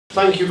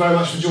Thank you very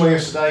much for joining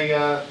us today,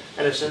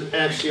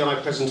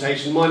 NFCI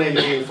presentation. My name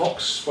is Ian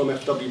Fox from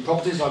FW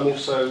Properties. I'm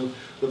also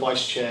the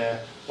Vice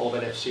Chair of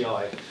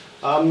NFCI.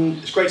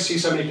 It's great to see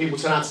so many people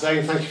turn out today,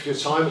 and thank you for your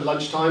time at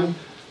lunchtime.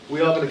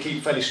 We are going to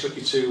keep fairly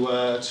strictly to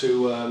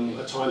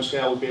a time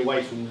scale. We'll be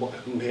away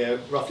from here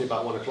roughly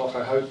about 1 o'clock,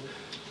 I hope.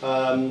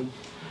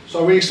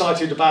 So I'm really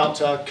excited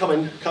about come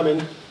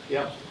in,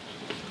 yeah.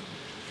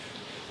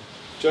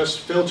 Just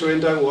filter in,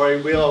 don't worry,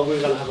 we're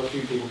going to have a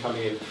few people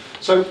coming in.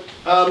 So,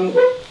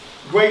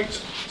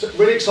 great,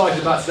 really excited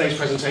about today's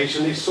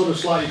presentation. It's sort of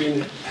slightly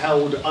been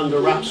held under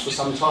wraps for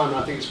some time, and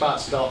I think it's about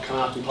to start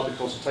coming out in public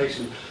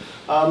consultation.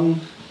 An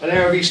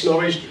area of East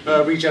Norwich,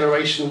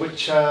 Regeneration,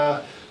 which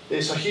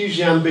is a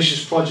hugely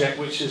ambitious project,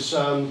 which is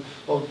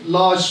of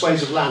large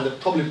swathes of land that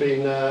have probably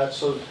been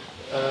sort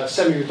of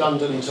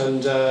semi-redundant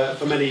and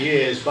for many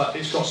years, but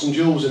it's got some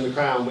jewels in the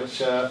crown,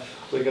 which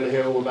we're going to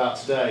hear all about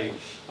today.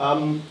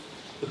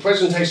 The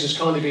presentation has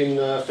kindly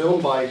been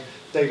filmed by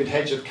David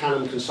Hedge of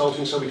Canham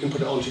Consulting, so we can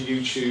put it onto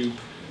YouTube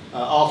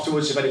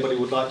afterwards if anybody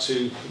would like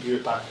to view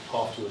it back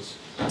afterwards.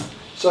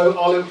 So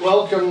I'll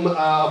welcome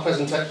our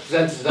presenter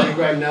today,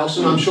 Graham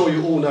Nelson. I'm sure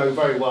you all know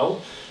very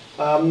well.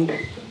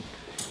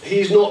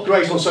 He's not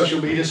great on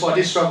social media, so I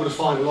did struggle to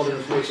find a lot of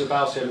information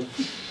about him.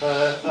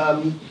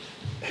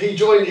 He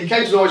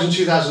came to Norwich in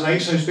 2008,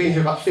 so he's been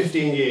here about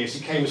 15 years.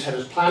 He came as head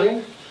of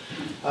planning,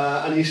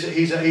 and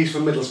he's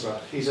from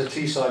Middlesbrough. He's a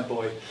Teesside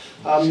boy.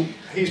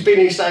 He's been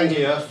in East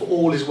Anglia for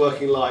all his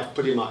working life,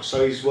 pretty much.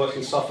 So he's worked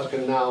in Suffolk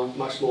and now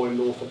much more in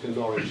Norfolk and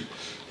Norwich.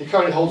 He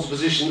currently holds the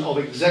position of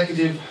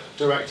Executive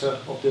Director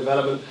of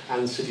Development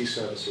and City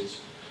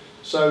Services.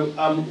 So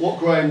what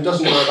Graham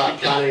doesn't know about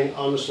planning,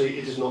 honestly,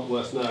 it is not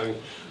worth knowing.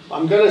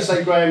 I'm going to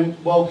say, Graham,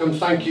 welcome,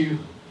 thank you.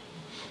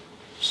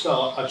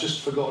 Start. I've just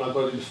forgotten I've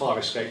got to do the fire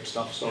escape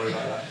stuff, sorry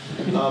about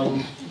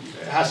that.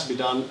 It has to be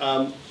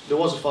done. There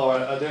was a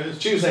fire,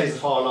 Tuesday is the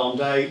fire alarm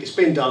day. It's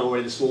been done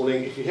already this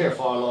morning. If you hear a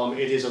fire alarm,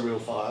 it is a real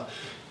fire.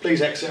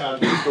 Please exit out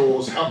of these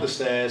doors, up the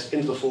stairs,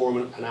 into the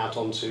forum and out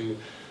onto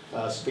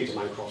St Peter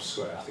Mancroft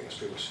Square. I think that's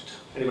pretty much it.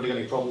 Anybody got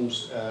any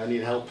problems,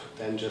 need help,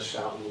 then just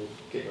shout and we'll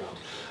get you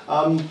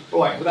around. All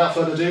right, without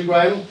further ado,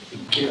 Graham.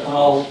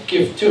 I'll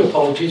give two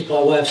apologies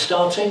by way of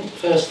starting.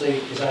 Firstly,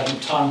 is I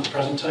haven't timed the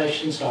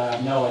presentation, so I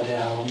have no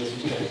idea how long this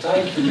is going to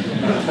take.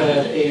 I've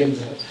heard Ian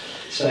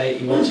say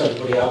he wants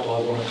everybody out by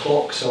 1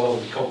 o'clock, so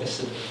I'll be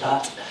cognizant of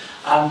that.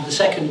 And the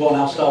second one,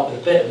 I'll start with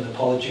a bit of an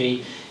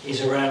apology,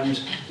 is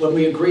around when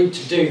we agreed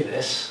to do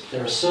this,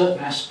 there are certain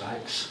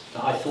aspects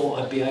that I thought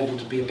I'd be able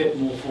to be a bit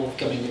more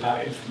forthcoming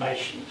about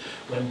information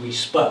when we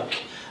spoke,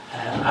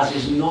 as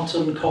is not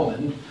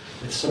uncommon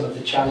with some of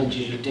the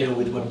challenges you deal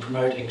with when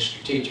promoting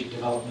strategic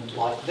development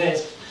like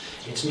this.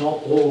 It's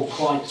not all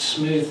quite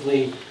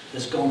smoothly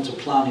has gone to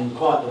plan in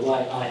quite the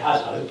way I had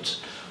hoped.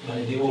 When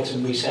in the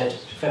autumn we said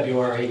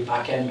February,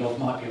 back end of,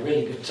 might be a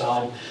really good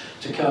time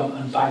to come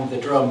and bang the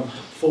drum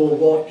for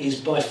what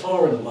is by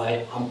far and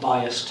away,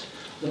 unbiased,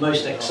 the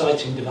most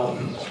exciting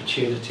development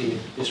opportunity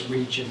this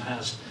region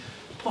has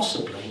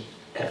possibly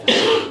ever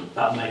seen.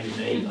 That may be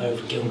me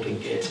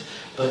over-gilding it,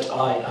 but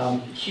I am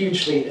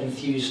hugely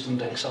enthused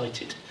and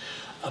excited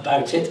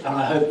about it, and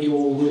I hope you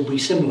all will be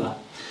similarly,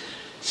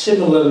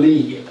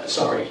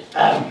 sorry.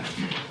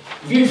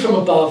 Viewed from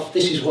above,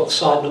 this is what the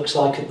site looks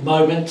like at the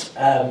moment.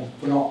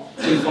 We're not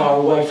too far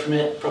away from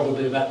it,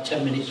 probably about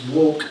 10 minutes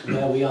walk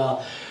where we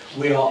are.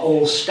 We are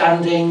all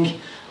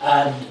standing,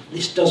 and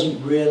this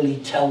doesn't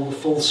really tell the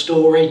full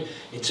story.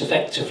 It's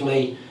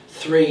effectively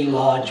 3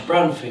 large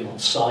brownfield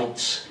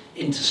sites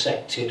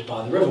intersected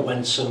by the River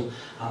Wensum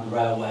and the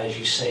railway, as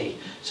you see.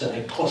 So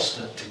they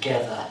cluster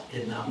together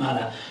in that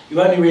manner.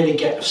 You only really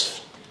get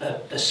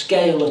a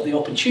scale of the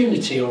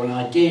opportunity or an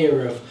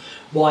idea of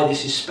why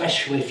this is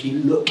special if you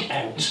look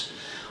out.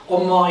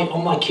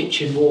 On my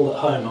kitchen wall at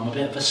home, I'm a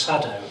bit of a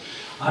sado.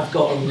 I've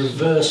got a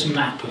reverse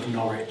map of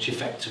Norwich,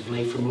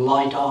 effectively, from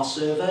LiDAR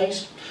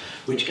surveys,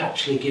 which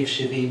actually gives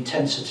you the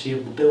intensity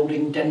of the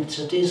building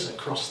densities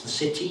across the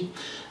city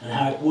and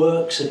how it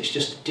works, and it's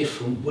just a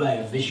different way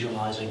of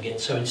visualising it.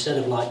 So instead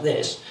of like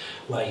this,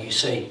 where you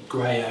see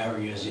grey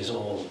areas is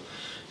all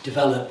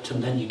developed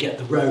and then you get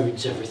the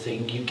roads,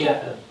 everything, you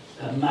get a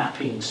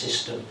mapping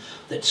system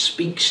that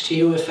speaks to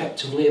you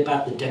effectively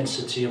about the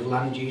density of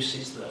land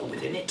uses that are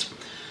within it.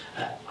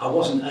 I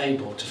wasn't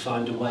able to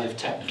find a way of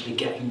technically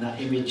getting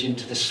that image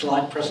into this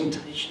slide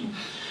presentation.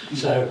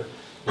 So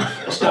we've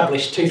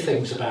established 2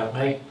 things about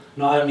me.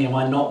 Not only am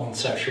I not on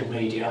social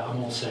media,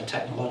 I'm also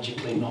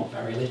technologically not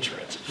very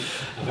literate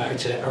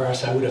about it, or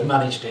else I would have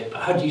managed it.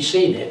 But had you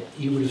seen it,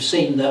 you would have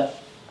seen that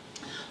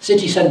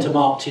city centre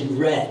marked in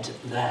red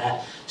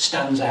there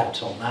stands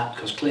out on that,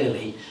 because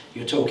clearly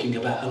you're talking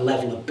about a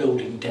level of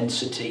building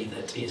density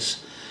that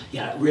is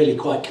really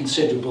quite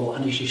considerable,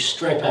 and as you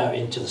strip out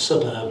into the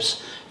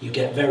suburbs you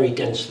get very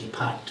densely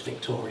packed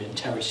Victorian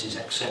terraces,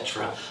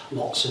 etc.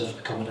 Lots of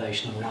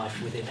accommodation and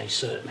life within a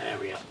certain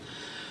area.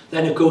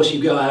 Then of course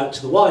you go out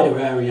to the wider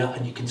area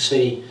and you can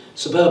see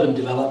suburban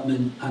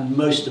development and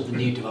most of the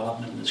new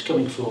development that's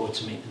coming forward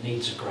to meet the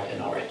needs of Greater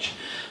Norwich,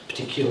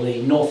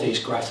 particularly North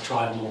East Growth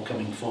Triangle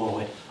coming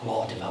forward, a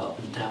lot of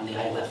development down the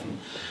A11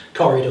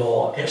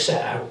 corridor, it's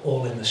set out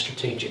all in the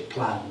strategic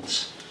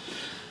plans.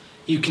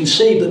 You can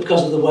see that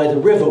because of the way the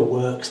river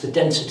works, the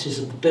densities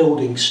of the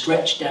buildings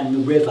stretch down the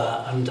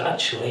river, and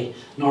actually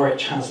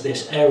Norwich has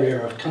this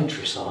area of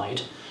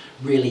countryside,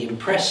 really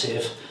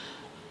impressive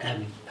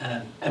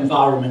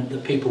environment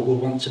that people will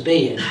want to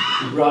be in,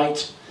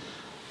 right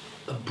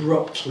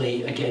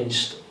abruptly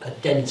against a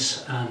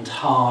dense and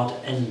hard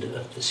end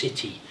of the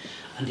city.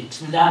 And it's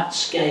that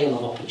scale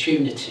of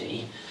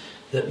opportunity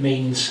that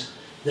means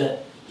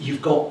that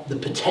you've got the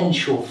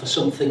potential for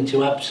something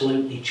to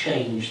absolutely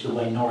change the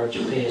way Norwich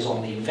appears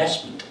on the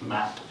investment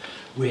map,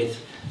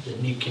 with the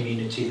new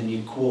community, the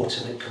new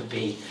quarter that could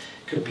be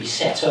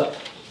set up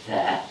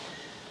there.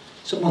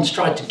 Someone's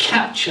tried to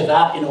capture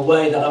that in a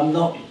way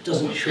that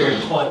doesn't sure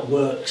it quite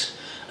works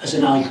as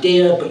an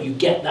idea, but you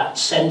get that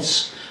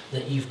sense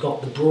that you've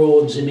got the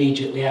Broads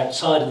immediately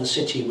outside of the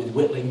city with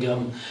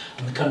Whitlingham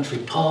and the country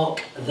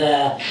park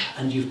there,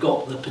 and you've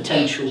got the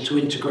potential to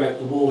integrate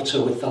the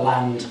water with the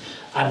land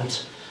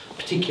and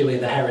particularly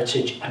the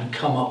heritage and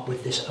come up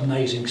with this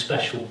amazing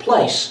special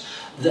place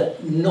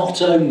that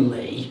not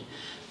only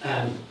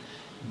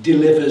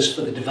delivers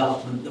for the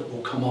development that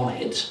will come on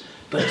it,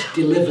 but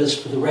delivers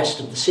for the rest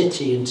of the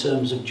city in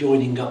terms of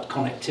joining up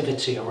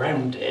connectivity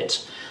around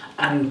it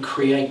and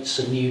creates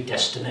a new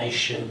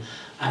destination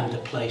and a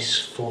place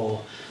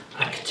for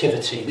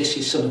activity. This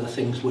is some of the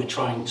things we're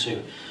trying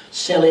to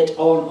sell it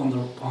on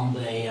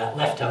the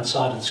left-hand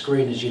side of the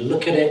screen as you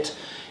look at it.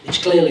 It's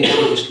clearly the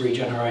biggest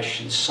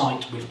regeneration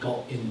site we've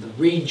got in the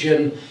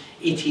region.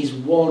 It is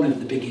one of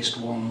the biggest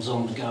ones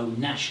on the go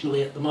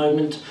nationally at the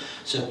moment.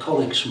 So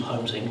colleagues from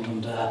Homes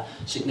England are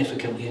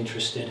significantly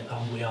interested,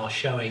 and we are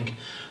showing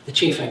the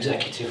chief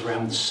executive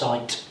around the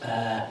site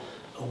a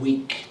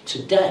week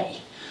today.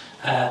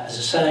 As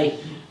I say,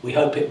 we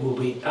hope it will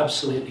be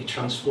absolutely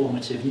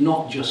transformative,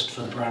 not just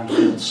for the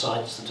brownfield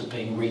sites that are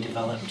being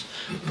redeveloped,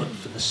 but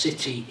for the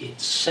city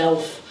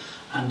itself,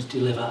 and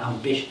deliver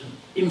ambition,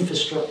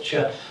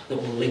 infrastructure that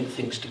will link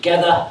things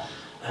together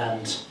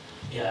and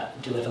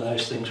deliver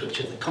those things which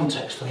are the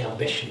context for the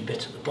ambition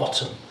bit at the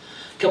bottom.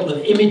 A couple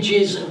of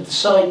images of the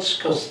sites,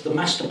 because the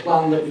master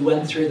plan that we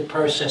went through the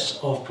process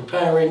of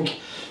preparing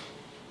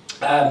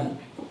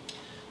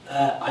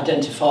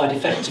identified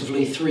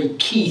effectively 3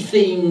 key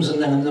themes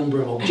and then a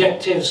number of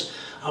objectives.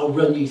 I'll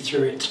run you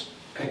through it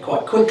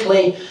quite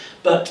quickly,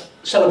 but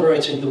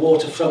celebrating the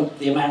waterfront,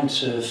 the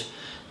amount of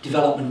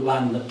development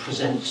land that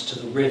presents to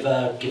the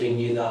river, giving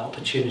you that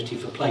opportunity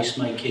for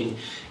placemaking,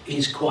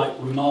 is quite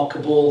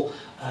remarkable.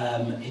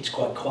 It's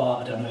quite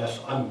quiet. I don't know if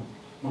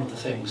one of the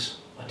things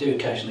I do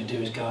occasionally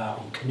do is go out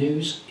on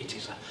canoes. It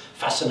is a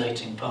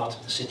fascinating part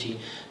of the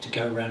city to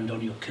go around on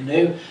your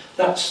canoe.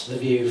 That's the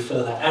view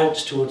further out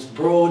towards the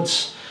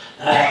Broads.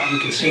 You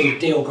can see the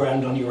deal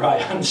ground on your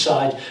right hand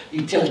side,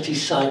 utility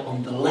site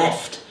on the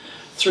left.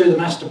 Through the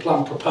master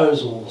plan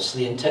proposals,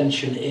 the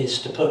intention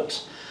is to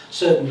put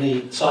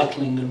certainly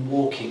cycling and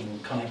walking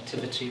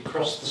connectivity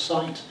across the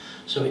site,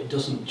 so it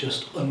doesn't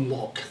just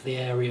unlock the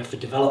area for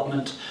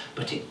development,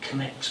 but it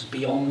connects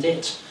beyond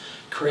it,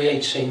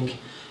 creating,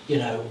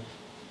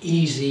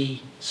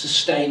 easy,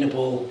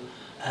 sustainable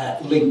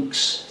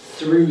links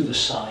through the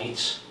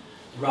site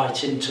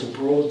right into the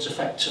Broads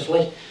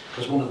effectively.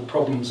 Because one of the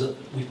problems that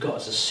we've got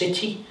as a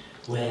city,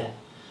 we're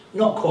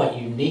not quite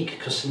unique,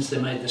 because since they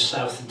made the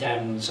South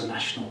Downs a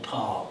national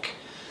park,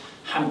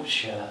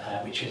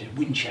 Hampshire, which is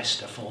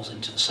Winchester, falls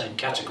into the same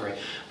category,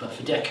 but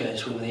for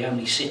decades we were the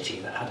only city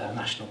that had a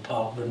national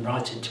park run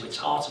right into its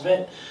heart of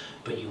it,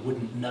 but you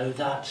wouldn't know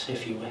that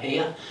if you were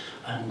here,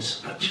 and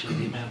actually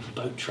the amount of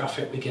boat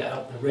traffic we get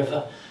up the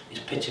river is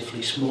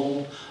pitifully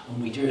small,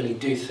 and we really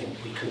do think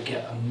we could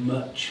get a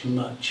much,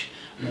 much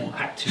more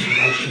active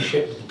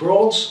relationship with the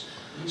Broads,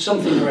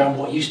 something around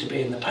what used to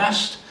be in the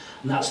past,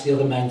 and that's the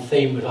other main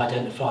theme we've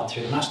identified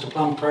through the master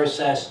plan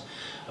process,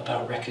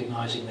 about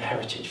recognising the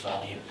heritage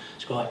value.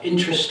 It's quite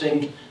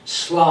interesting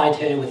slide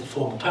here with the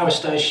former power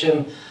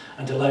station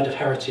and a load of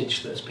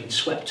heritage that's been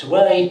swept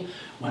away,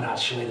 when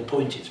actually the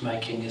point it's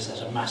making is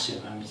there's a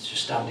massive amount of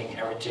standing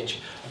heritage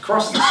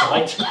across the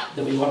site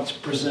that we want to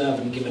preserve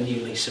and give a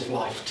new lease of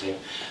life to.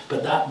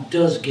 But that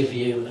does give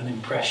you an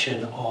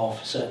impression of,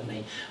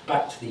 certainly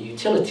back to the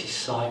utility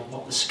site,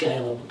 what the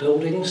scale of the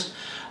buildings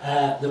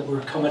that were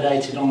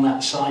accommodated on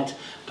that site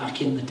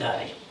back in the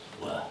day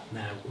were,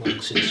 now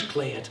long since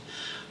cleared.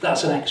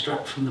 That's an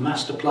extract from the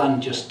master plan,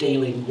 just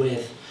dealing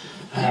with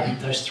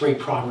those 3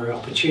 primary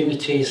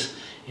opportunities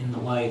in the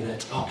way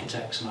that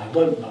architects, and I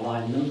won't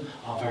malign them,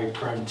 are very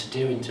prone to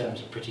do in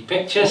terms of pretty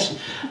pictures,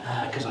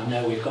 because I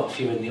know we've got a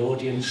few in the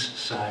audience,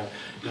 so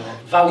your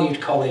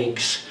valued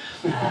colleagues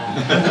and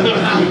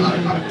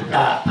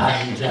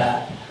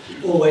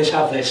always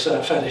have this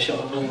fetish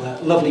of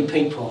lovely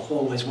people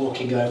always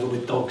walking over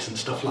with dogs and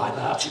stuff like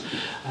that.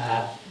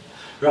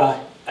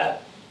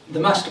 The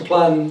master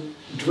plan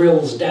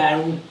drills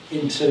down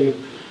into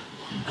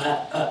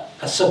a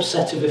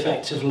subset of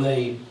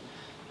effectively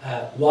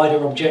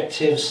wider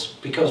objectives.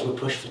 Because we're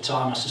pushed for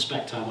time, I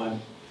suspect I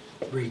won't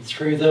read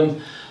through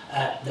them.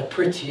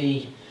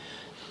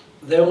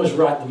 They almost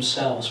write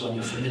themselves when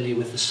you're familiar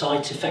with the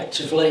site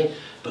effectively,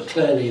 but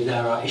clearly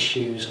there are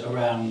issues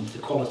around the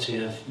quality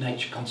of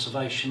nature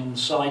conservation on the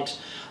site,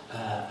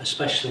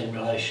 especially in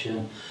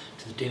relation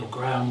to the Deal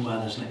ground where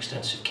there's an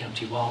extensive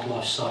county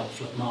wildlife site,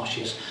 flood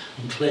marshes,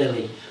 and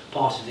clearly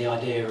part of the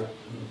idea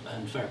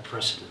and very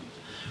precedent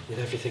with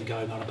everything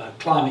going on about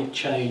climate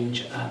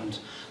change and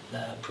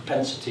the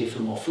propensity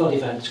for more flood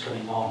events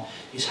coming on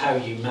is how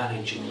you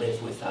manage and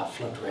live with that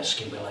flood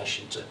risk in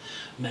relation to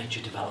major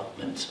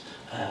development.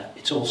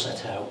 It's all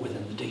set out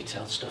within the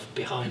detailed stuff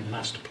behind the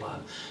master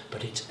plan,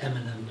 but it's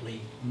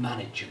eminently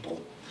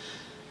manageable.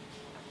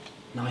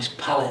 Nice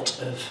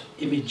palette of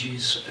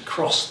images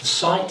across the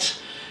site,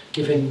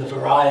 giving the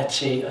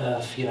variety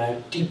of,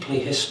 deeply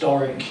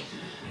historic,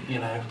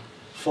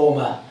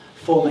 former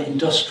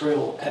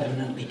industrial,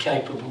 eminently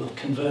capable of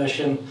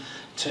conversion,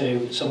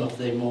 to some of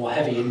the more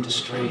heavy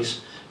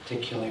industries,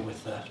 particularly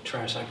with the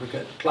Trouse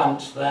aggregate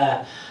plants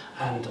there,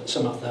 and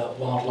some of the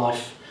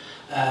wildlife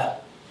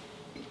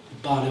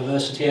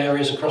biodiversity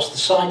areas across the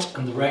site,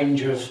 and the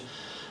range of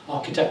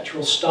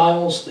architectural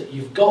styles that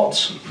you've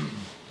got.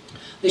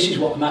 This is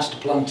what the master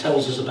plan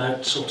tells us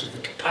about sort of the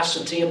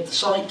capacity of the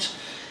site,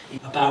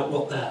 about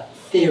what the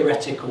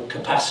theoretical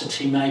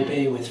capacity may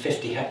be with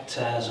 50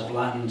 hectares of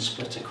land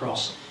split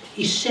across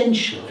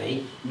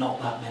essentially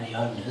not that many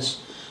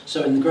owners.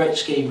 So in the great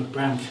scheme of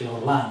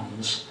brownfield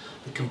lands,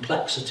 the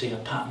complexity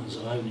of patterns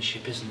of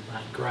ownership isn't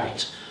that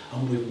great,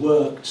 and we've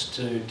worked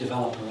to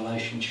develop a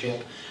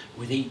relationship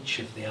with each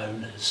of the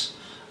owners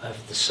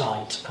of the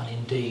site, and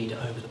indeed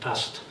over the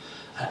past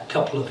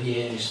couple of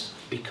years,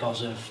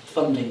 because of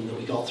funding that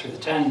we got through the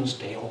Towns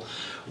deal,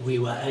 we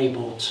were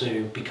able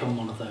to become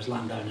one of those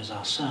landowners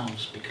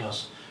ourselves,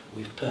 because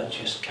we've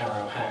purchased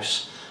Carrow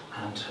House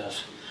and have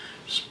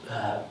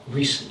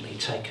recently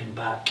taken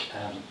back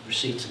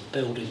receipt of the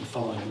building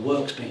following the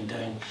works being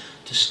done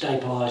to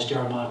stabilise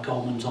Jeremiah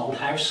Coleman's old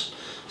house.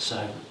 So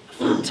a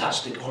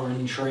fantastic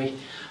orangery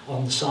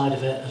on the side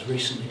of it has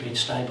recently been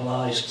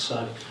stabilised,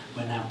 so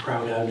we're now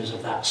proud owners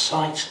of that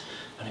site.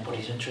 If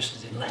anybody's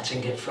interested in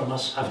letting it from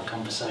us, have a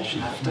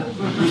conversation after.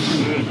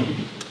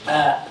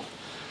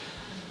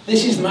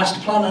 This is the master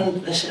plan,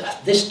 and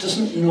this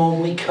doesn't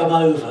normally come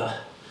over,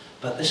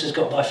 but this has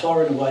got by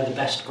far and away the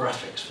best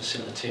graphics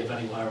facility of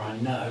anywhere I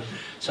know.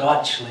 So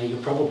actually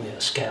you're probably at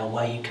a scale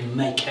where you can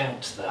make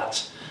out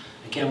that.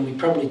 Again, we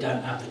probably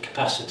don't have the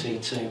capacity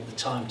the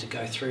time to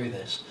go through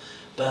this,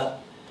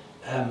 but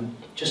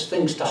just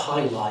things to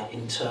highlight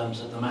in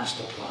terms of the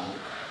master plan.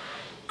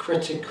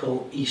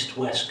 Critical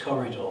east-west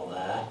corridor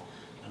there,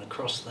 and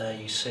across there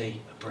you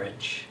see a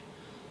bridge.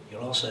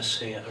 You'll also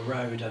see a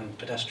road and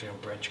pedestrian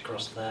bridge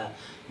across there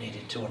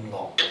needed to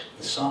unlock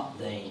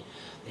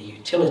the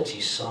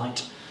utilities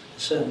site.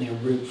 There's certainly a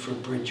route for a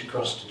bridge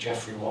across to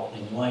Geoffrey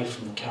Watling Way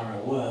from the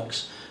Carrow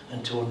Works,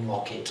 and to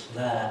unlock it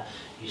there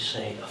you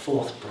see a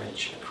fourth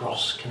bridge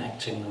across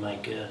connecting the May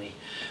Gurney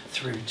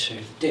through to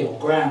the Deal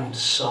ground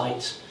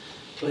site.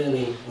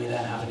 Clearly we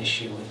then have an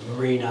issue with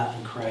marina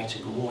and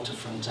creating a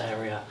waterfront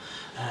area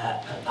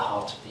at the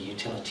heart of the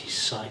utilities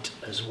site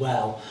as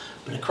well.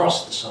 But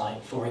across the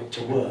site, for it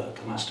to work,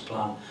 the master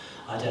plan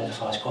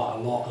identifies quite a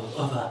lot of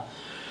other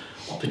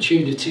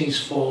opportunities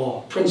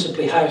for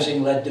principally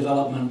housing-led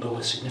development, but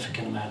with a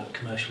significant amount of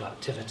commercial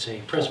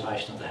activity,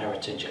 preservation of the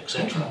heritage,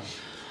 etc.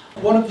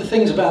 One of the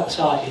things about the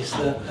site is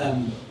that,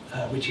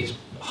 which is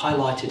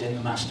highlighted in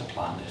the master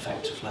plan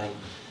effectively,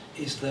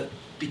 is that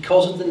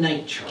because of the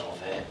nature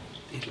of it,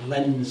 it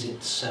lends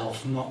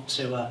itself not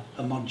to a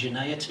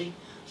homogeneity.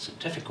 It's a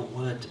difficult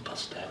word to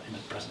bust out in a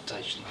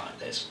presentation like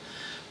this,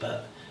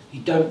 but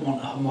you don't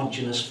want a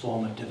homogeneous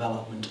form of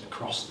development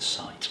across the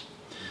site.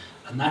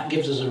 And that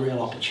gives us a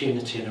real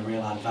opportunity and a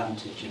real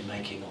advantage in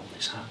making all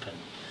this happen.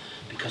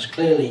 Because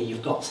clearly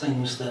you've got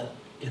things that,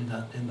 in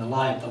the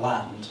lie of the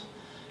land,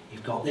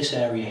 you've got this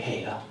area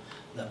here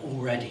that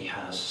already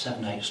has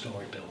 7-8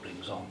 storey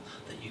buildings on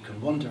that you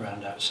can wander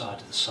around outside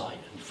of the site,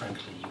 and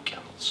frankly you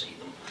cannot see them.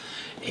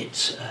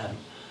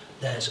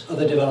 There's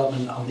other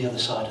development on the other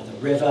side of the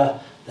river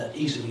that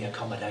easily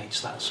accommodates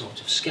that sort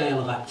of scale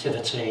of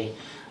activity,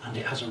 and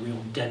it has a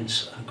real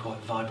dense and quite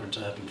vibrant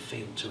urban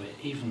feel to it,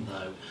 even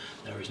though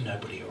there is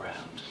nobody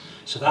around.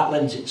 So that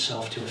lends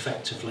itself to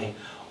effectively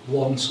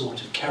one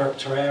sort of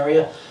character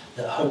area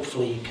that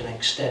hopefully you can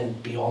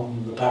extend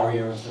beyond the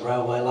barrier of the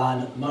railway line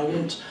at the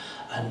moment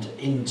and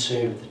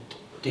into the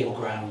Deal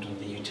ground and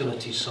the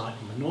utilities site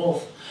on the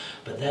north.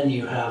 But then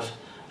you have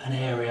an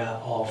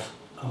area of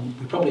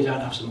we probably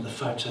don't have some of the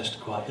photos to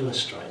quite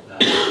illustrate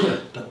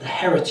that, but the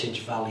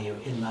heritage value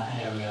in that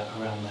area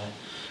around there,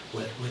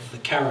 with the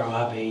Carrow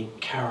Abbey,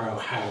 Carrow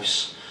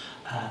House,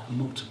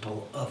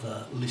 multiple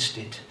other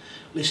listed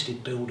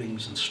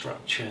buildings and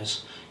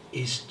structures,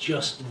 is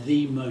just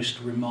the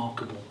most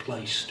remarkable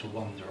place to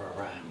wander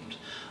around.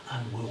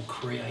 and will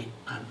create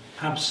an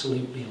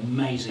absolutely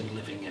amazing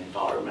living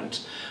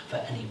environment for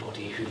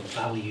anybody who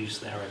values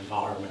their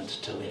environment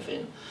to live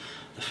in.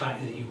 The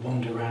fact that you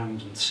wander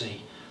around and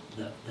see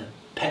the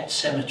pet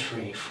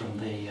cemetery from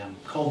the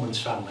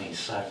Coleman's family,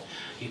 so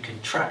you can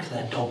track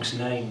their dogs'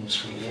 names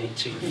from the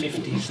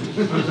 1850s to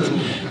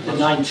the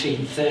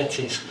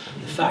 1930s.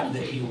 The fact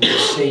that you will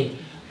see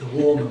the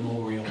war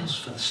memorials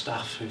for the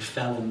staff who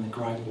fell in the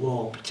Great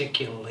War,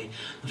 particularly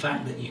the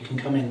fact that you can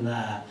come in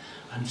there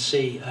and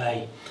see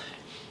a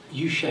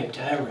U-shaped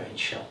air raid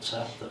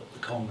shelter that the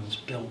Colemans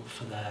built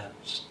for their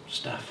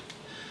staff.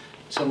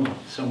 Someone,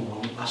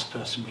 last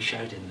person we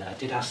showed in there,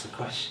 did ask the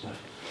question of,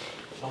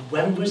 well,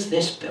 when was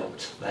this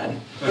built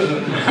then?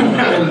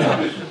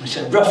 We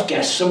said, rough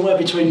guess, somewhere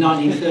between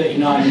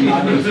 1939 and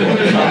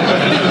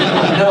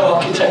 1945. I'm no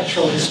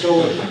architectural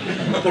historian,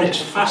 but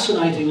it's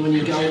fascinating when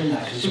you go in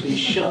there because it's been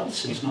shut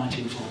since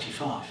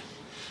 1945.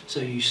 So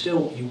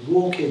you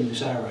walk in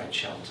this air raid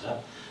shelter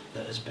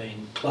that has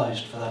been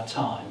closed for that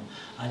time,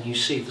 and you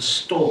see the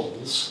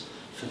stalls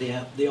for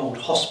the old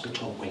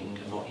hospital wing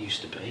of what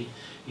used to be.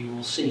 You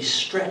will see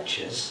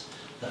stretchers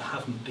that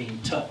haven't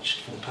been touched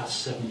for the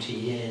past 70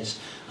 years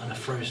and are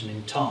frozen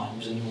in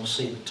times, and you will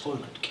see the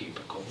toilet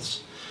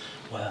cubicles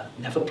were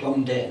never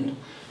plumbed in,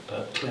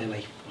 but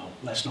clearly, well,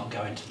 let's not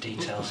go into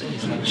details, it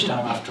is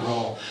lunchtime after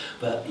all,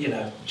 but you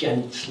know,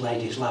 gents,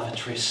 ladies,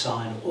 lavatories,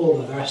 sign, all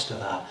of the rest of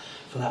that,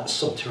 for that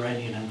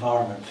subterranean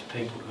environment for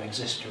people to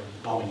exist during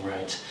the bombing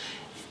raids.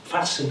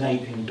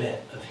 Fascinating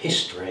bit of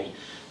history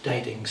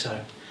dating,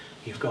 so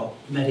you've got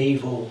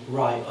medieval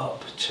right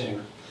up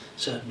to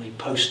certainly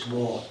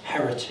post-war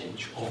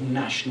heritage of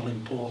national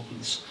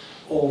importance,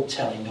 all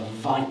telling a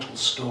vital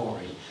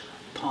story,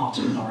 part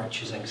of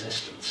Norwich's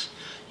existence.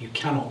 You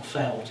cannot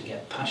fail to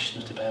get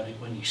passionate about it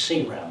when you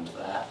see round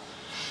there.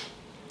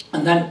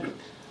 And then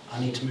I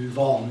need to move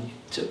on.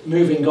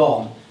 Moving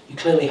on, you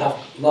clearly have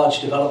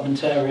large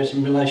development areas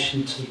in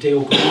relation to the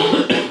deal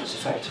ground. It's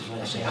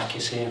effectively, as the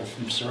Akis here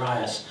from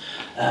Sirius.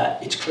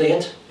 It's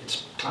cleared. It's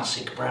a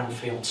classic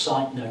brownfield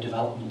site, no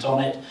development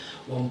on it.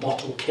 One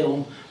bottle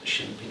kiln, I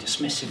shouldn't be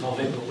dismissive of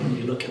it, but when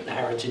you look at the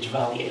heritage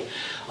value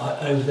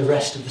over the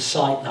rest of the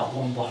site, that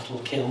one bottle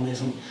kiln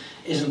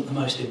isn't the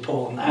most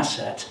important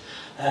asset,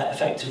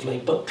 effectively.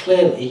 But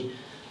clearly,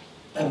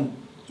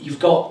 you've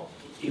got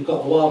the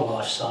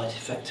wildlife site,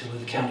 effectively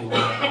the county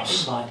wildlife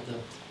site, the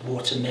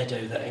water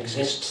meadow that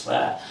exists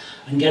there,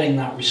 and getting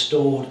that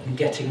restored and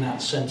getting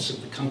that sense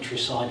of the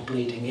countryside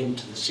bleeding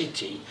into the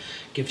city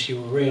gives you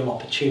a real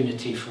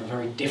opportunity for a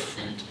very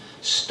different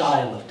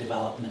style of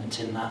development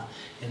in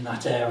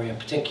that area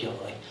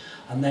particularly.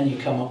 And then you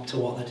come up to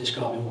what they're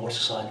describing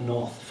Waterside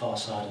North, the far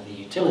side of the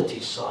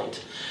utilities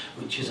site,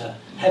 which is a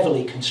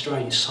heavily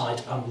constrained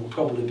site and will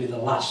probably be the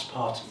last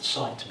part of the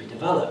site to be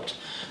developed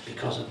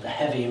because of the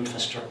heavy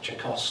infrastructure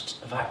costs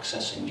of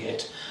accessing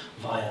it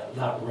via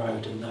that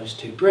road and those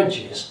two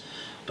bridges.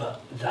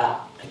 But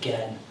that,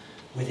 again,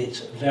 with its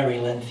very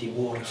lengthy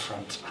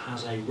waterfront,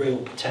 has a real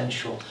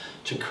potential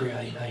to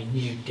create a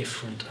new,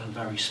 different and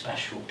very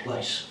special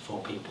place for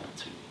people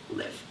to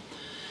live.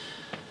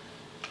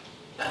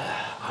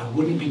 I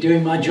wouldn't be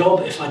doing my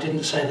job if I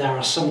didn't say there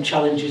are some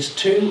challenges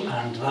too,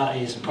 and that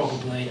is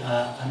probably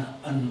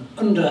an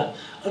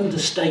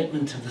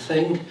understatement of the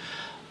thing.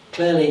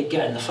 Clearly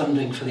getting the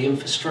funding for the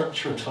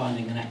infrastructure and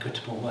finding an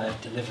equitable way of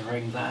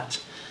delivering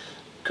that,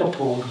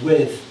 coupled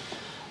with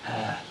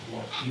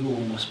what you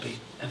all must be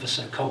ever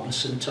so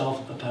cognizant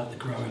of about the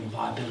growing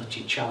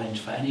viability challenge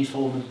for any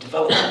form of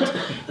development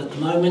at the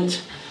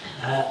moment.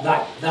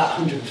 That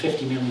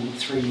 150 million,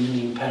 £3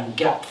 million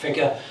gap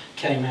figure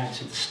came out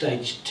of the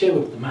stage 2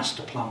 of the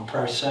master plan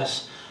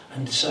process,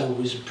 and so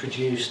was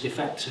produced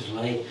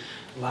effectively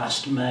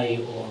last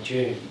May or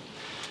June.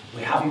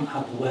 We haven't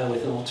had the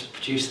wherewithal to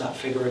produce that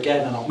figure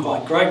again, and I'm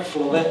quite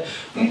grateful of it,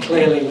 but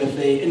clearly with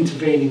the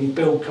intervening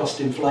build cost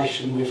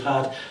inflation we've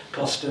had,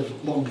 cost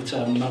of longer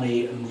term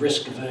money and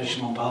risk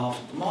aversion on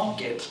behalf of the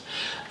market,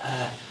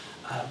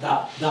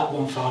 that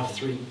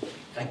 153,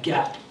 a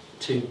gap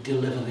to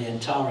deliver the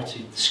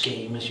entirety of the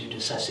scheme as you'd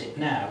assess it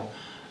now,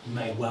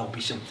 may well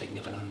be something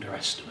of an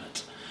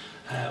underestimate.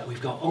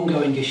 We've got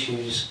ongoing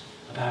issues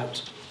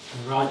about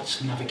the rights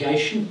of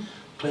navigation.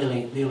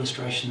 Clearly the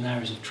illustration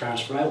there is of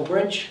Trowse Rail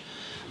Bridge.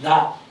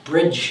 That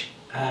bridge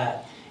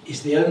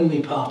is the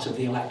only part of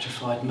the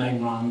electrified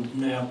mainline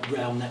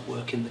rail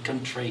network in the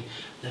country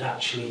that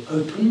actually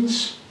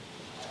opens.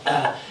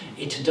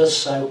 It does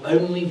so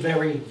only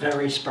very,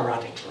 very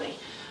sporadically,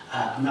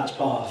 and that's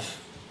part of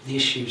the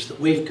issues that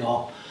we've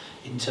got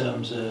in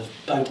terms of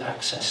boat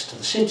access to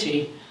the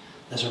city.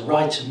 There's a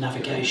right of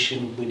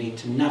navigation. We need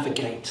to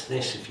navigate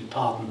this, if you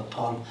pardon the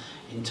pun,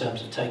 in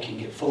terms of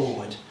taking it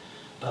forward.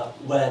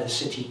 But where the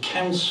city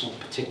council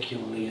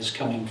particularly is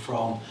coming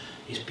from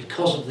is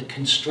because of the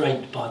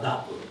constraint by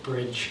that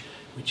bridge,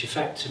 which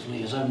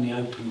effectively has only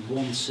opened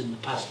once in the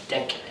past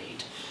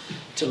decade,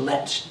 to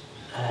let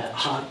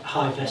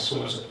high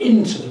vessels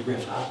into the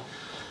river.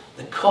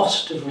 The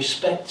cost of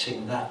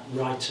respecting that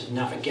right of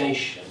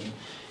navigation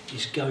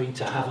is going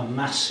to have a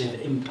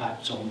massive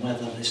impact on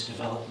whether this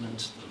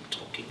development that I'm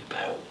talking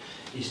about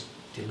is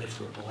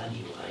deliverable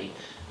anyway.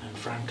 And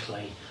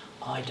frankly,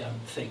 I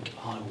don't think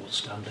I will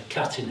stand a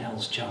cat in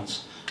hell's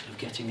chance of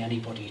getting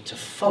anybody to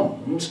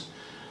fund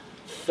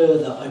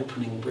further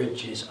opening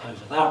bridges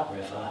over that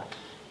river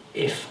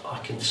if I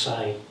can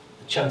say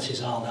the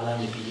chances are they'll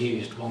only be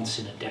used once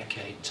in a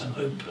decade to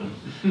open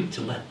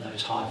to let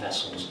those high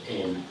vessels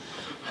in.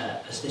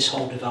 As this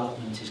whole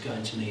development is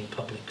going to need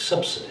public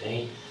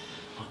subsidy,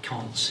 I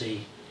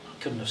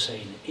couldn't have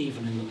seen,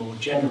 even in the more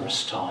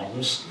generous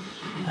times,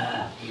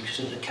 you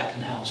sort of cat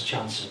and hell's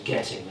chance of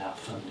getting that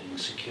funding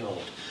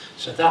secured.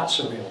 So that's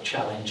a real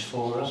challenge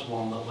for us,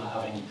 one that we're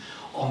having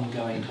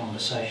ongoing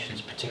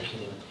conversations,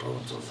 particularly with the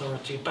Broads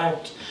Authority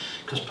about,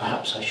 because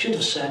perhaps I should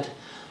have said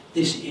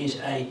this is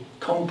a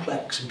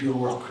complex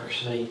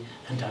bureaucracy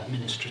and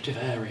administrative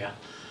area.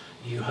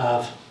 You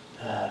have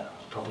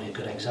probably a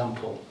good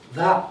example.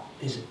 That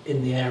is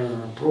in the area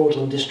of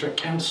Broadland District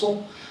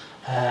Council.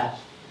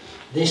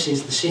 This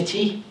is the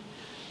city.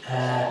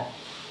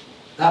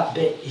 That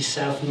bit is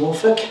South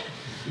Norfolk.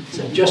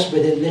 So just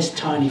within this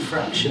tiny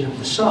fraction of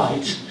the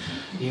site,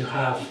 you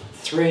have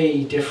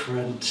 3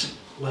 different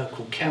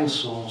local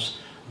councils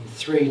and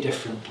 3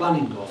 different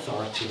planning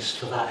authorities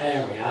for that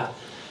area.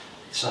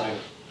 So,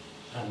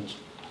 and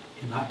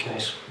in that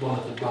case, one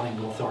of the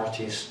planning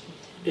authorities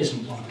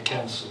isn't one of the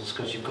councils,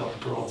 because you've got the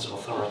Broads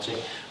Authority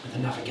with the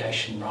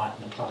navigation right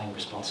and the planning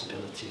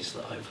responsibilities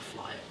that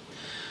overfly it.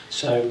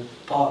 So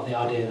part of the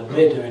idea that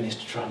we're doing is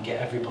to try and get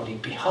everybody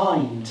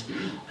behind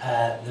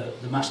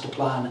the master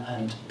plan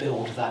and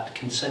build that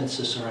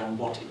consensus around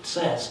what it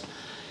says,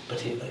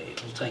 but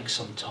it'll take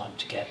some time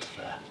to get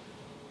there.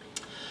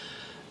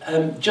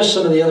 Just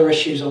some of the other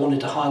issues I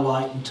wanted to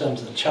highlight in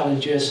terms of the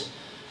challenges.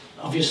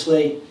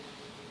 Obviously,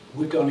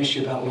 we've got an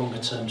issue about longer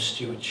term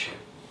stewardship.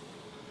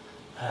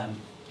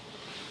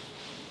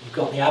 We've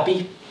got the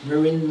Abbey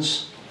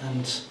ruins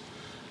and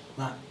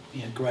that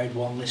Grade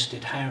 1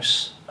 listed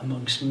house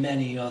amongst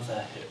many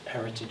other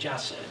heritage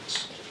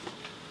assets.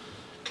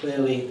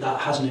 Clearly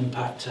that has an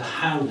impact to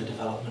how the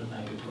development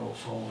may be brought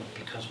forward,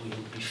 because we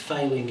would be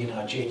failing in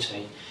our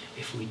duty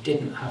if we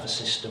didn't have a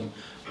system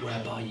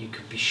whereby you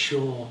could be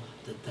sure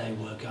that they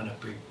were going to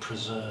be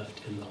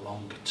preserved in the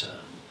longer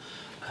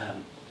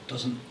term.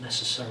 Doesn't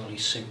necessarily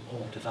suit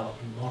all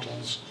development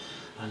models,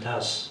 and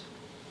as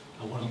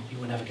you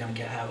were never going to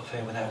get out of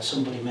here without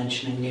somebody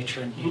mentioning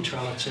nutrient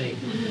neutrality.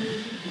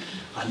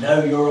 I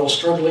know you're all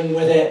struggling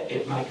with it.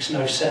 It makes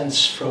no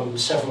sense from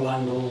several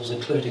angles,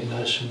 including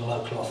those from the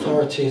local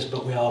authorities,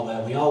 but we are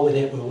where we are with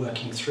it. We're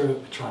working through it.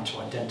 We're trying to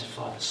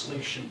identify the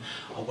solution.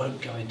 I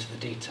won't go into the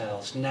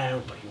details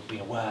now, but you'll be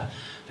aware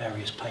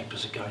various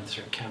papers are going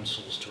through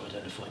councils to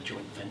identify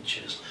joint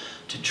ventures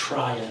to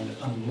try and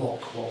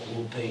unlock what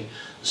will be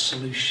the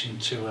solution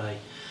to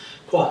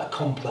quite a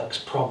complex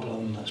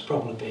problem that's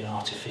probably been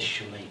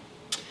artificially,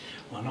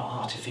 well, not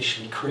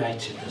artificially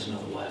created, there's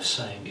another way of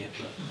saying it,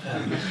 but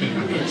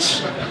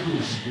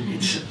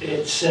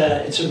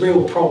it's a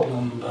real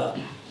problem, but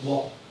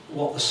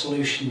what the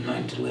solution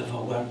may deliver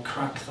won't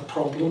crack the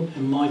problem,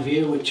 in my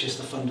view, which is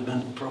the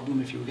fundamental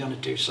problem. If you were going to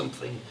do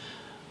something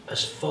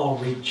as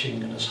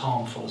far-reaching and as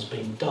harmful as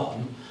being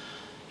done,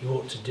 you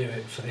ought to do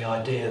it for the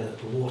idea that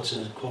the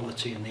water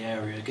quality in the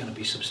area are going to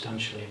be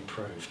substantially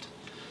improved,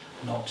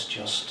 not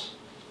just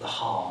the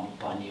harm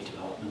by new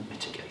development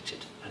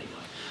mitigated.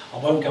 Anyway, I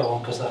won't go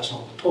on because that's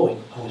not the point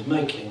I was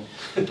making.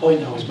 The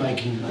point I was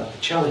making about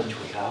the challenge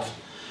we have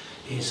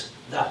is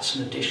that's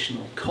an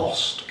additional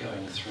cost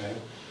going through.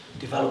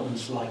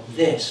 Developments like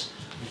this,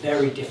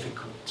 very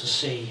difficult to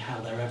see how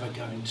they're ever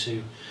going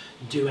to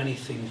do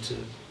anything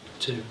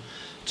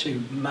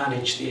to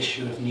manage the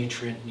issue of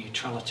nutrient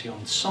neutrality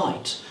on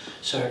site.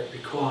 So it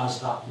requires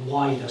that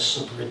wider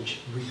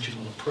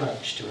sub-regional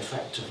approach to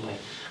effectively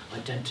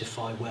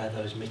identify where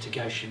those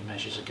mitigation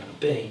measures are going to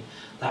be.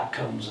 That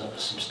comes at a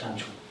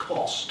substantial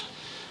cost,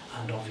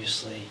 and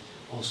obviously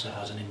also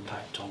has an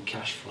impact on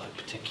cash flow,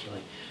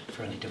 particularly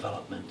for any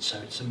development.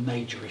 So it's a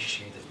major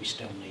issue that we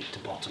still need to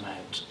bottom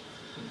out.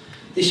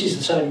 This is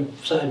the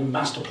same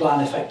master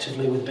plan,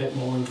 effectively, with a bit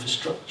more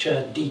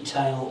infrastructure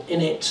detail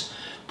in it.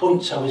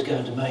 Points I was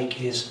going to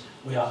make is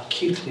we are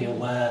acutely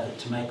aware that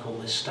to make all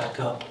this stack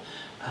up,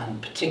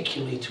 and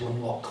particularly to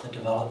unlock the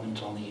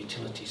development on the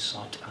utilities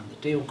site and the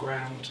deal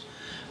ground,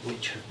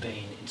 which have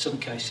been in some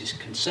cases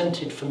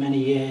consented for many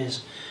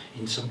years,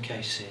 in some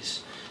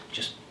cases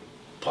just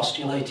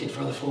postulated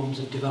for other forms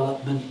of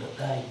development, but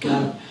there you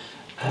go.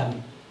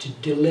 To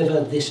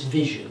deliver this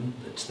vision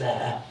that's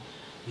there,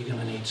 you're going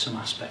to need some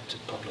aspect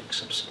of public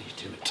subsidy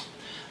to it.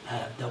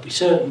 There'll be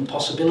certain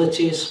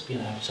possibilities,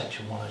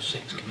 Section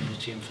 106,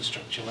 Community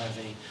Infrastructure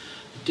Levy,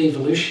 the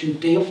devolution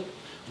deal,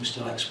 we're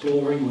still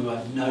exploring, we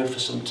won't know for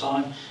some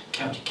time.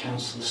 County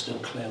Council is still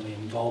clearly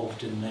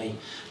involved in the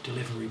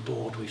delivery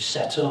board we've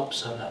set up,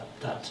 so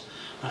that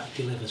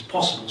delivers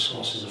possible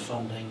sources of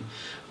funding.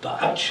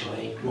 But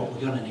actually, what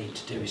we're going to need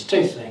to do is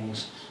 2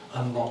 things: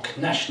 unlock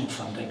national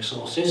funding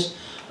sources,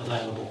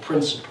 available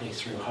principally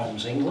through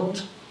Homes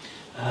England,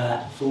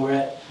 for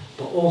it,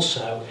 but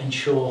also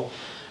ensure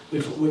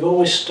we've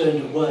always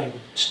steered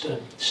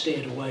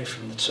away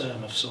from the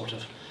term of sort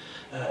of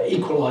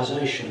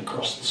equalisation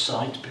across the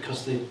site,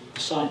 because the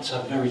sites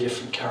have very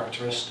different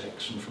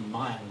characteristics and, from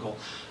my angle,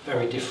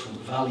 very different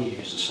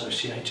values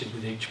associated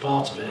with each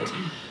part of it.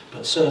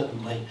 But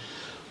certainly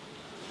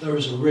there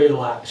is a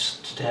real axe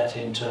to debt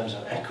in terms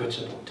of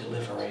equitable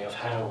delivery of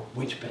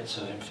which bits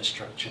of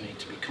infrastructure need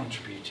to be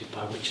contributed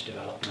by which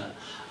development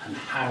and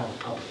how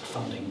public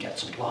funding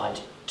gets applied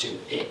to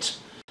it.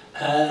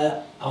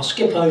 I'll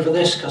skip over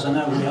this because I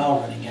know we are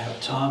running out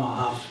of time.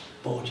 I have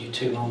bored you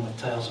too long with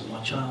tales of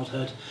my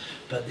childhood,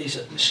 but these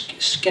are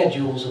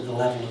schedules of the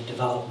level of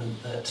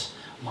development that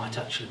might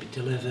actually be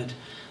delivered.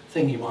 The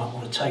thing you might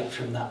want to take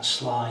from that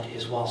slide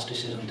is, whilst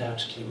this is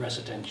undoubtedly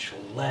residential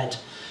led,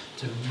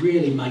 to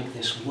really make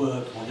this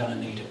work, we're going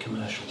to need a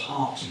commercial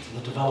heart to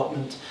the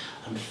development,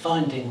 and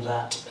finding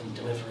that and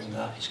delivering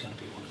that is going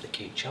to be one of the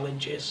key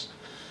challenges.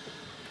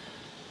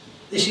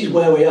 This is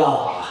where we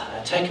are,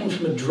 taken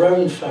from a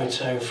drone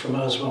photo from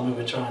us when we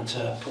were trying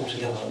to pull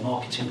together the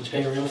marketing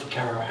material for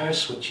Carrow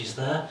House, which is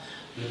there.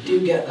 You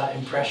do get that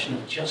impression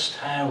of just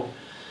how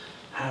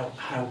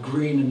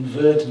green and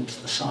verdant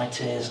the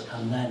site is,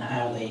 and then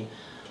how the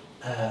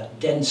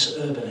dense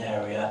urban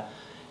area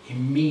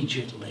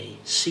immediately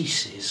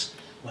ceases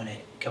when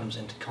it comes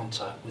into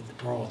contact with the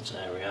Broads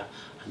area,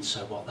 and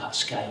so what that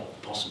scale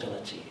of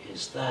possibility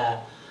is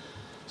there.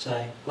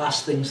 So,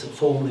 last things that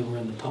formally were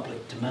in the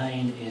public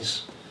domain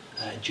is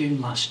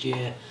June last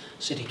year,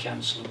 City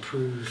Council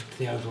approved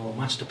the overall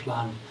master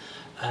plan.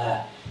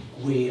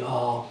 We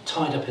are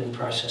tied up in the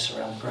process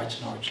around the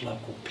Greater Norwich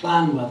local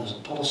plan, where there's a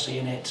policy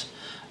in it.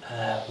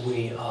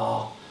 We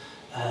are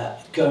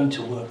going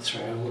to work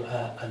through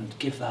and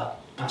give that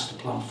master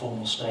plan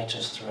formal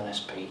status through an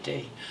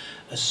SPD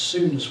as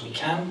soon as we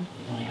can.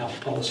 We have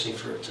a policy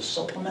for it to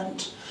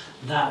supplement.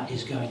 That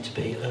is going to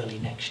be early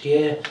next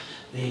year.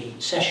 The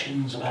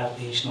sessions about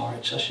the East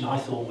Norwich session I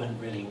thought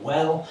went really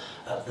well.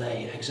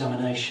 The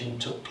examination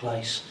took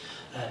place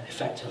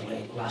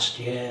effectively last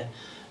year,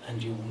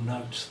 and you will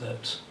note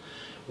that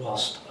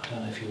whilst, I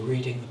don't know if you're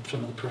reading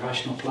some of the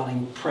professional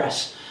planning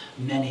press,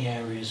 many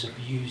areas have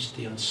used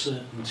the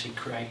uncertainty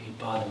created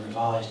by the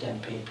revised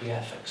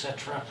NPPF,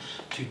 etc.,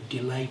 to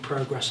delay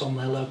progress on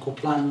their local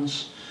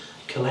plans.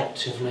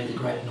 Collectively, the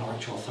Greater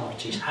Norwich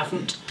authorities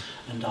haven't,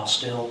 and are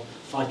still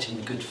fighting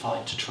the good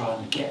fight to try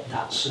and get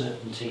that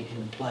certainty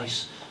in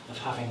place of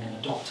having an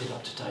adopted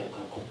up-to-date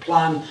local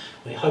plan.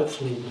 We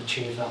hopefully will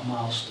achieve that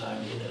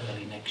milestone in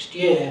early next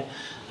year,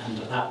 and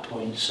at that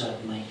point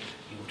certainly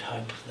you would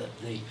hope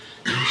that the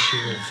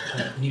issue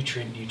of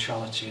nutrient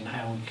neutrality and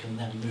how we can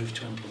then move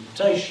to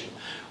implementation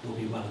will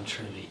be well and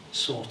truly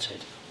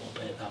sorted,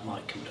 albeit that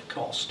might come at a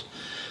cost.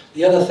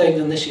 The other thing,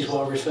 and this is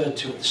what I referred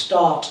to at the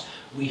start,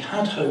 we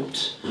had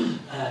hoped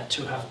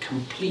to have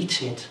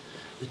completed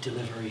the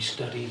delivery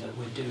study that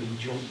we're doing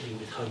jointly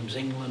with Homes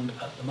England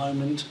at the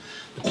moment.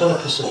 The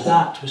purpose of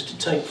that was to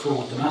take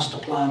forward the master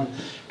plan,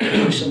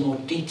 produce a more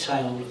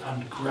detailed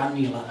and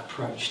granular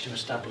approach to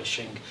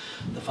establishing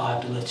the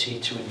viability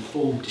to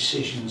inform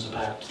decisions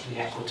about the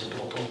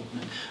equitable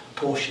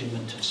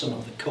apportionment of some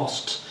of the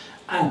costs,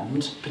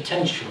 and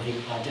potentially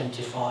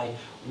identify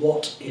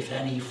what, if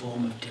any,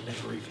 form of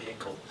delivery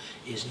vehicle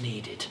is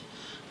needed.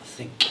 I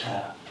think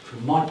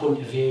from my point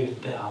of view,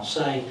 the bit I'll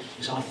say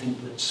is I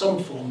think that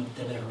some form of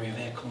delivery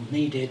vehicle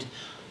needed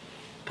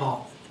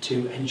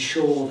to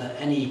ensure that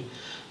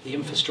the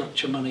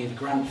infrastructure money, the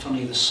grant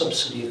money, the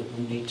subsidy that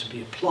will need to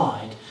be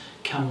applied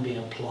can be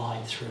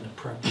applied through an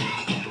appropriate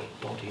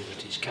public body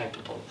that is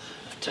capable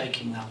of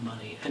taking that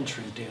money,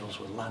 entering deals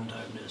with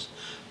landowners,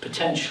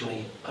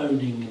 potentially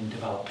owning and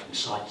developing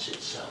sites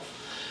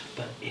itself.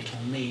 But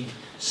it'll need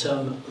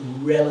some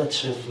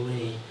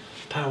relatively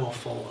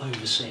powerful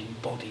overseeing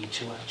body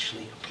to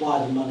actually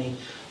apply the money.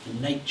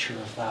 The nature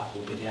of that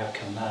will be the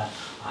outcome there.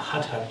 I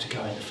had hoped to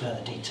go into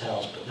further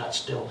details, but that's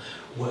still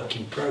work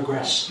in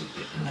progress.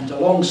 And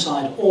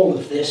alongside all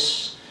of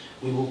this,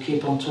 we will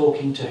keep on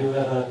talking to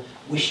whoever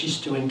wishes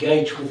to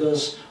engage with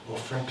us, or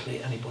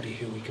frankly anybody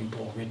who we can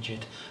bore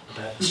rigid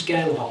about the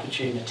scale of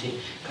opportunity,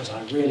 because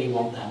I really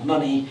want their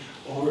money,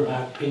 or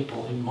about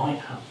people who might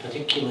have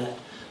particular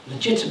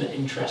legitimate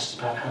interests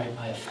about how it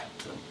may affect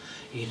them,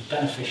 either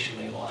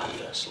beneficially or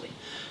adversely.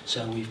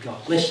 So we've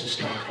got lists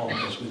of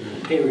stakeholders. We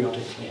will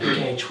periodically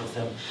engage with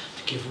them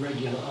to give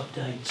regular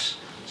updates.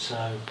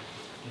 So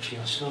if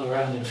you're still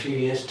around in a few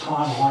years'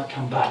 time, I might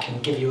come back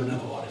and give you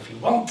another one if you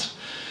want.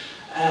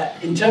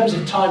 In terms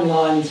of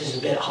timelines, this is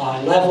a bit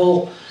high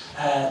level.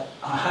 I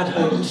had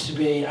hoped to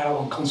be out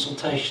on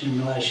consultation in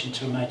relation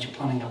to a major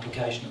planning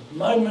application at the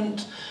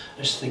moment.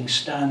 As things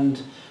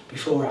stand,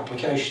 before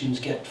applications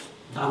get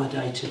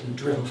validated and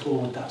driven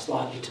forward, that's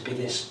likely to be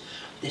this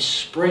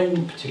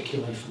spring,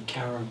 particularly for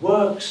Carrow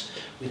Works.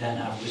 We then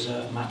have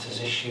reserve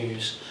matters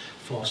issues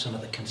for some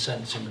of the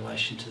consents in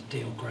relation to the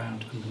Deal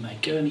Ground and the May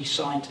Gurney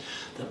site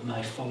that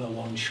may follow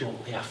on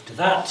shortly after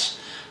that.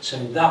 So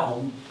that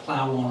will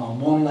plough on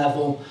one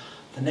level.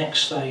 The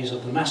next phase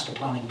of the master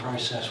planning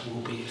process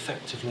will be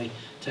effectively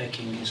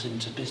taking us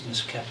into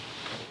business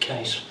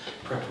case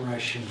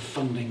preparation,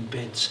 funding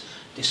bids,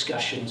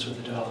 discussions with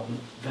the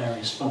development,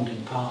 various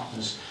funding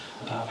partners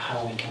about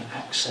how we can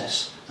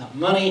access that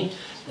money.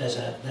 There's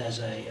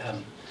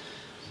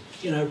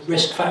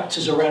risk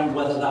factors around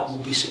whether that will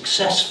be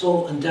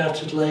successful,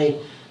 undoubtedly,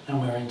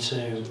 and we're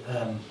into,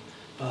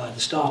 by the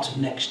start of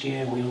next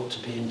year, we ought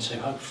to be into,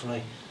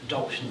 hopefully,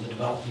 adoption of the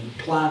development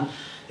plan,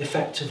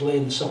 effectively,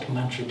 and the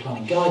supplementary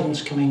planning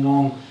guidance coming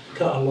on.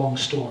 Cut a long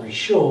story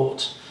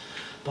short,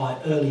 by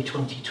early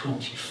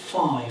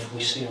 2025,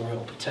 we see a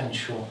real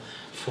potential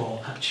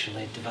for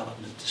actually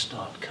development to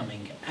start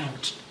coming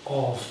out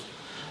of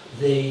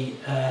the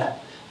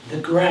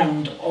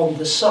ground on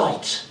the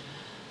site.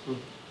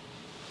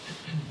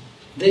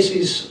 This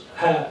is,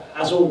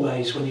 as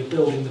always, when you're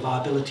building the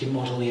viability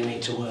model, you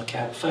need to work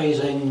out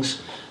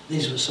phasings.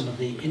 These were some of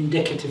the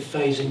indicative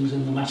phasings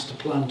in the master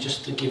plan,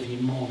 just to give you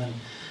more than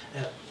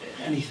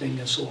anything,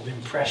 a sort of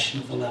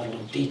impression of the level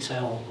of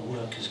detail the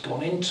work has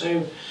gone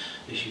into.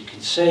 As you can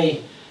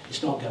see,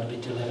 it's not going to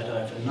be delivered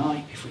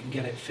overnight. If we can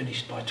get it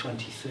finished by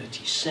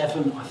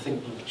 2037, I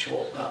think we'll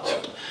chalk that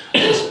up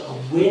as a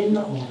win,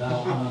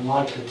 although I'm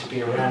unlikely to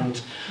be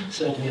around,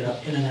 certainly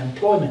in an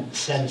employment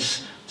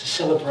sense, to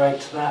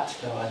celebrate that,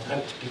 though I'd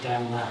hope to be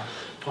down there,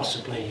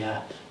 possibly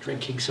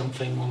drinking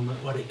something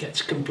when it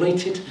gets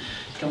completed.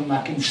 Come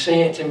back and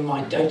see it in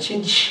my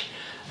dotage.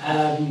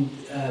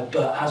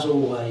 But as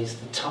always,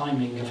 the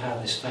timing of how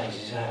this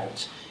phases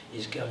out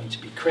is going to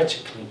be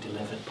critically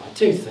delivered by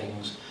two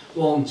things.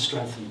 One,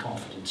 strengthen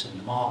confidence in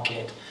the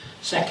market.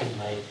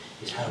 Secondly,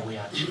 is how we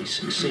actually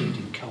succeed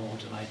in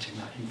coordinating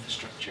that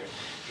infrastructure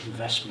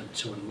investment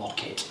to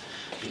unlock it,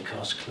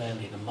 because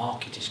clearly the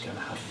market is going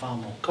to have far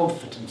more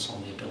confidence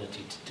on the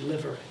ability to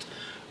deliver it,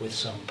 with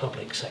some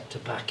public sector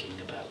backing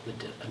about the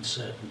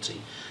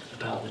uncertainty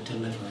about the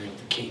delivery of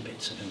the key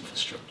bits of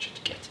infrastructure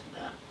to get in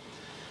there.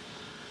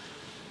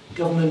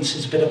 Governance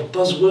is a bit of a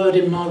buzzword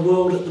in my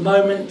world at the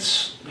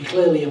moment. We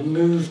clearly have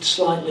moved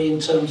slightly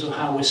in terms of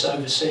how we're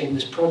overseeing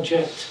this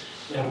project.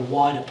 We had a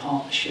wider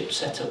partnership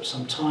set up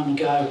some time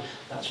ago.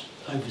 That's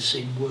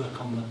overseen work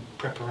on the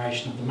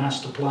preparation of the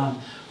master plan,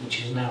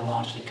 which is now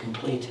largely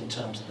complete in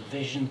terms of the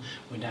vision.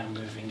 We're now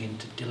moving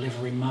into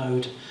delivery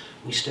mode.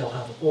 We still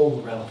have all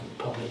the relevant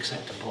public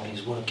sector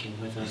bodies working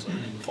with us and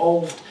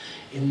involved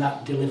in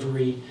that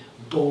delivery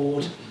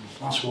board.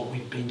 That's what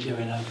we've been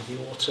doing over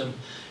the autumn,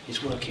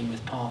 is working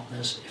with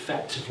partners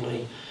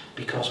effectively,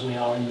 because we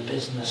are in the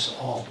business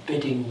of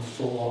bidding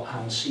for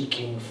and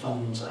seeking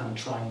funds and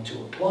trying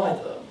to apply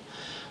them.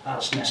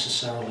 That's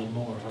necessarily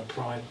more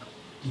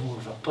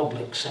of a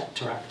public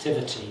sector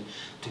activity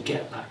to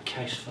get that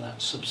case for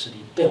that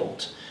subsidy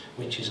built,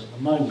 which is at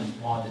the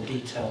moment why the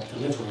detailed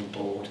delivery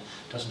board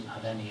doesn't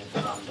have any of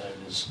the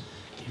landowners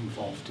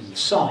involved in the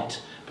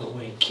site, but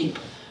we keep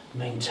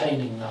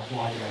maintaining that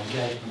wider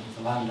engagement with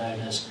the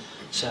landowners.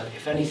 So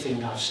if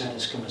anything I've said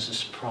has come as a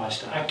surprise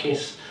to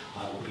Akis,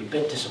 I will be a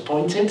bit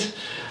disappointed.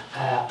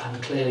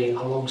 And clearly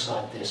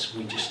alongside this,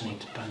 we just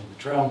need to bang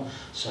the drum,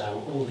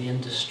 so all the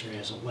industry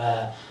is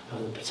aware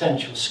of the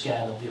potential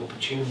scale of the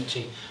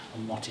opportunity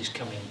and what is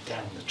coming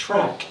down the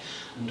track,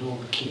 and all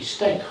the key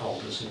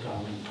stakeholders who are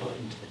going to put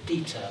into the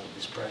detail of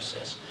this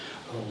process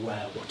are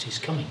aware of what is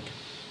coming.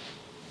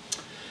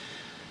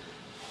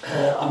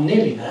 I'm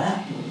nearly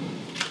there.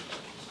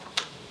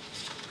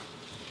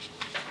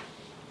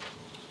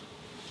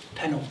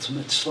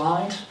 Penultimate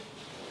slide.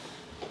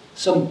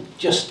 Some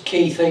just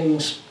key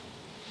things: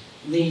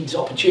 needs,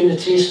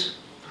 opportunities,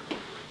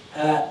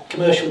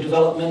 commercial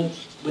development.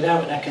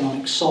 Without an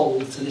economic soul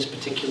to this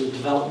particular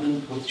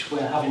development, which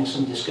we're having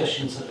some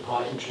discussions that are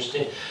quite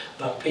interesting,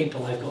 but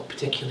people who've got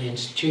particularly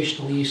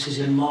institutional uses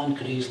in mind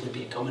could easily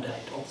be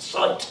accommodated on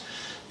site.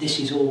 This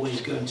is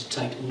always going to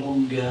take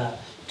longer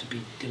to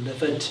be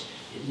delivered.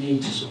 It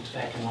needs a sort of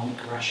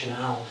economic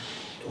rationale.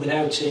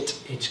 Without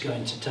it, it's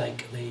going to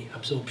take the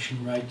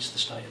absorption rates, the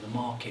state of the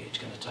market, it's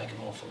going to take an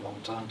awful long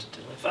time to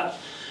deliver.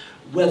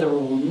 Whether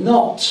or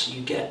not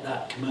you get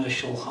that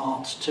commercial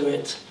heart to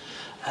it,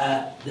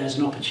 there's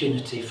an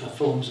opportunity for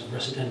forms of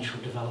residential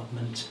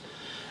development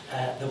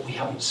that we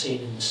haven't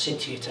seen in the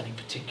city at any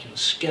particular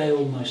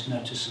scale, most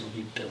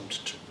noticeably built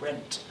to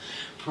rent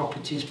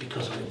properties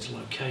because of its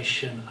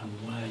location and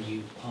where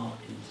you are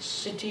in the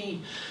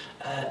city.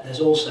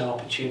 There's also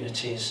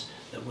opportunities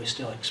that we're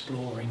still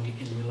exploring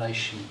in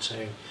relation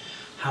to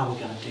how we're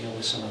going to deal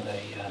with some of the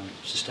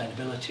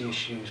sustainability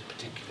issues,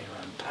 particularly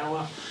around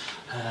power.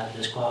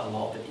 There's quite a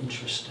lot of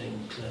interesting,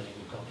 clearly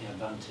we've got the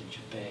advantage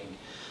of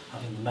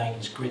having the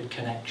mains grid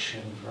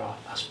connection right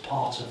as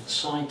part of the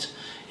site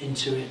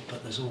into it,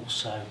 but there's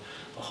also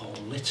a whole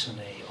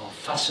litany of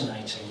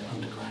fascinating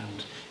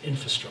underground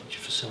infrastructure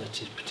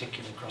facilities,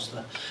 particularly across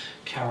the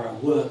Carrow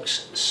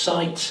Works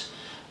site.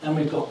 Then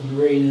we've got the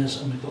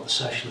marinas and we've got the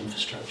social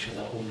infrastructure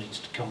that all needs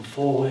to come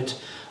forward,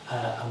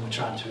 and we're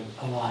trying to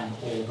align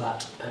all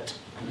that at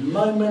the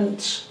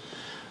moment.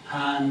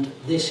 And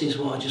this is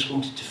what I just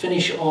wanted to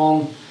finish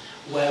on,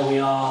 where we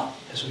are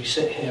as we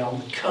sit here on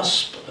the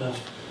cusp of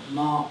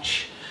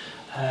March.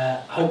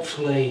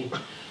 Hopefully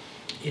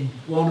in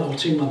 1 or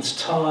 2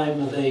 months'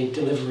 time the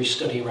delivery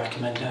study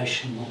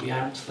recommendation will be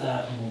out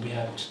there, and we'll be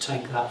able to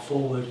take that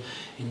forward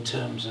in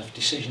terms of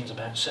decisions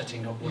about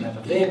setting up whatever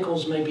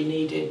vehicles may be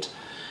needed.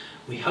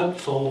 We hope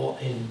for,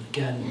 in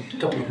again a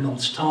couple of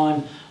months'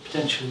 time,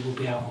 potentially we'll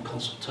be out on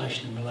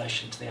consultation in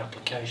relation to the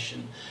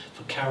application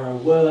for Carrow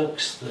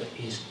Works that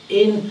is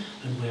in,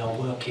 and we are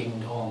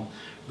working on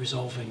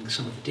resolving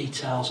some of the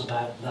details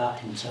about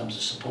that in terms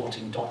of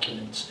supporting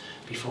documents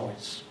before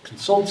it's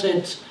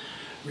consulted.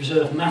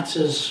 Reserve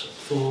matters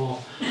for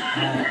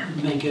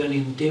May Gurney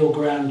and Deal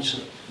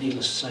Ground,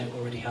 needless to say,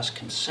 already has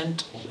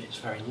consent, albeit it's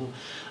very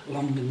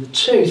long in the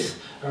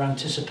tooth, are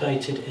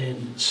anticipated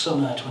in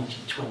summer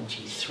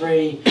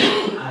 2023.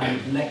 And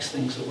the next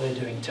things that we're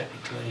doing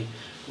technically,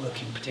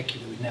 working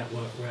particularly with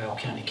Network Rail,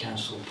 County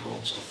Council,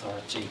 Broads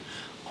Authority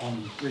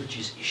on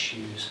bridges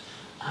issues,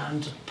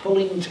 and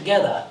pulling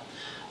together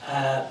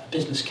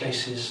business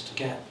cases to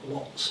get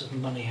lots of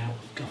money out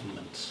of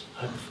government,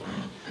 hopefully,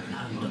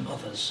 and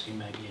others who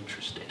may be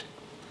interested.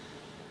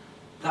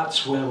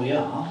 That's where we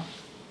are.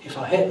 If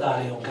I hit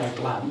that, it'll go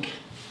blank.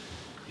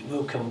 It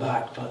will come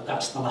back, but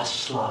that's the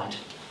last slide.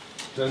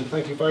 Then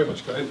thank you very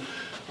much, Graham.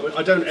 I mean,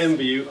 I don't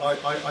envy you.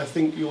 I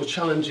think your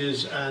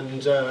challenges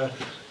and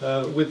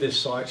with this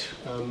site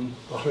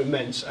are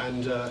immense,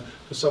 and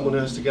for someone who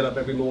has to get up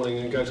every morning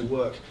and go to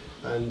work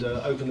and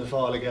open the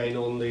file again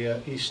on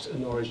the East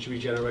Norwich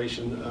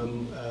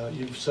Regeneration,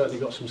 you've certainly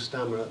got some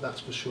stamina,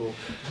 that's for sure.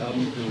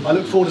 I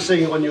look forward to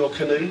seeing you on your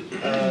canoe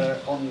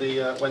on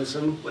the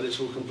Wensum when it's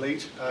all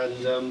complete,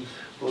 and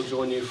we'll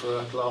join you for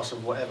a glass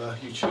of whatever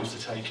you choose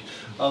to take.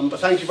 But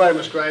thank you very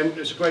much, Graham. It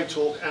was a great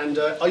talk. And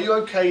are you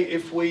okay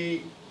if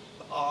we...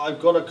 I've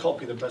got a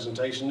copy of the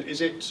presentation.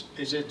 Is it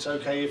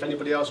okay if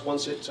anybody else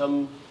wants it,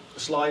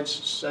 slides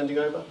sending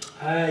over?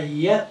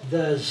 Yeah,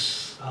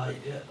 there's...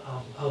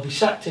 I'll be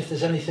sacked if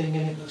there's anything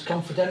in it that's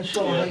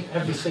confidential. Yeah. I think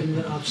everything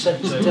that I've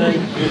said today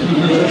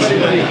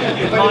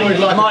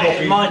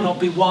it might not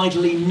be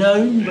widely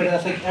known, but I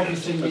think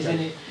everything is in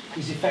it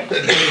is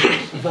effectively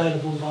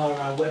available via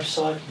our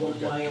website one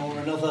way or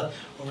another,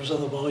 or has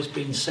otherwise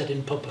been said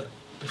in public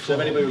before. So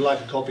if anybody would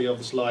like a copy of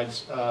the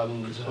slides,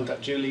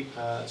 contact Julie,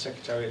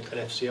 Secretary at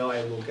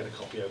FCI, and we'll get a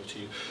copy over to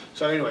you.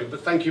 So anyway,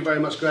 but thank you very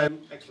much, Graham.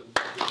 Excellent.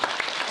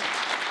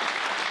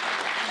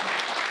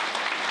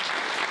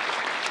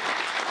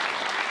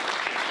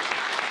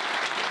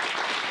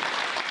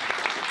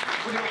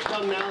 Pretty much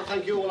done now.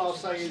 Thank you. All I'll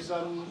say is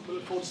we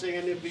look forward to seeing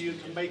any of you who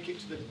can make it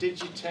to the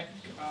Digitech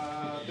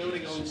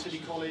building on City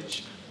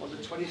College on the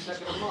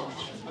 22nd of March.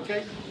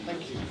 Okay?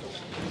 Thank you.